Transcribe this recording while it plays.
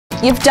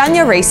You've done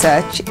your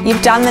research,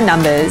 you've done the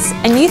numbers,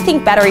 and you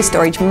think battery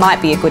storage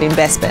might be a good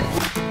investment.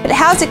 But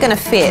how's it going to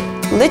fit,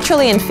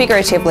 literally and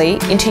figuratively,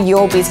 into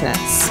your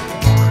business?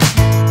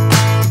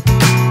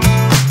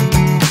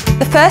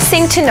 The first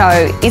thing to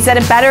know is that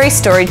a battery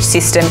storage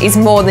system is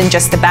more than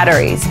just the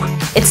batteries.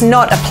 It's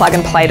not a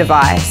plug-and-play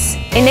device.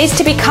 It needs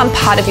to become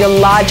part of your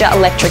larger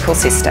electrical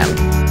system.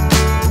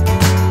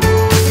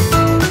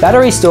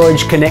 Battery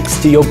storage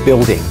connects to your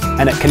building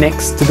and it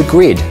connects to the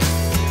grid.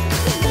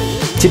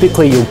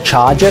 Typically you'll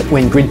charge it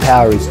when grid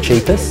power is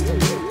cheapest,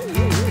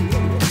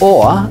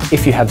 or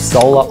if you have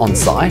solar on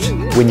site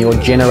when you're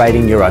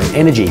generating your own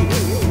energy.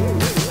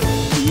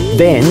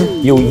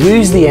 Then you'll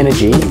use the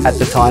energy at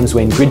the times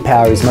when grid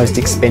power is most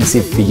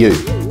expensive for you.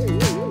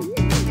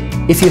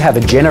 If you have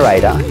a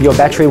generator, your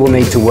battery will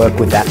need to work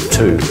with that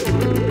too.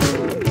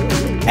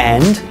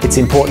 And it's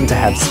important to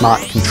have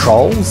smart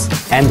controls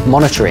and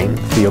monitoring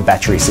for your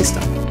battery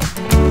system.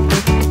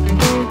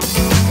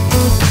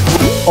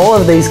 All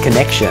of these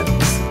connections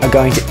are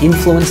going to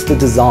influence the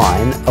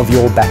design of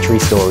your battery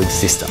storage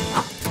system.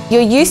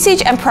 Your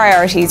usage and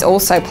priorities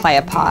also play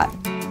a part.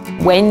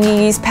 When you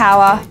use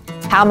power,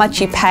 how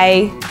much you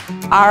pay,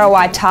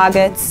 ROI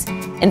targets,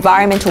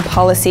 environmental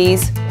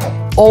policies.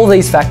 All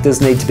these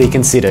factors need to be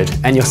considered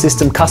and your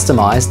system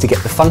customised to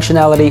get the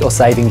functionality or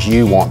savings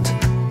you want.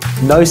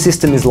 No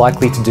system is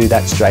likely to do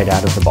that straight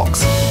out of the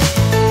box.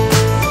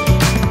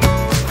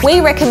 We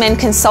recommend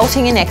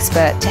consulting an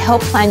expert to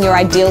help plan your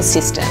ideal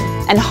system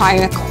and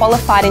hiring a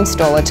qualified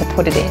installer to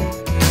put it in.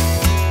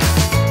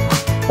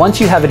 Once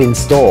you have it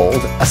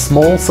installed, a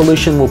small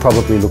solution will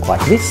probably look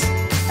like this,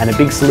 and a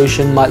big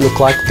solution might look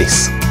like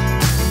this.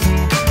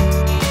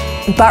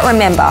 But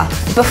remember,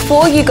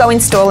 before you go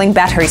installing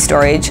battery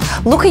storage,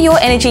 look at your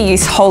energy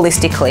use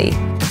holistically.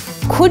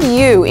 Could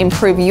you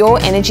improve your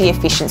energy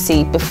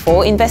efficiency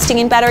before investing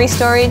in battery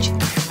storage?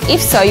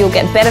 If so, you'll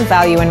get better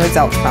value and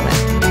results from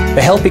it. For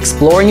help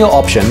exploring your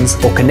options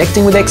or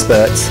connecting with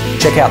experts,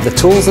 check out the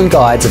tools and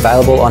guides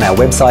available on our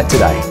website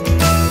today.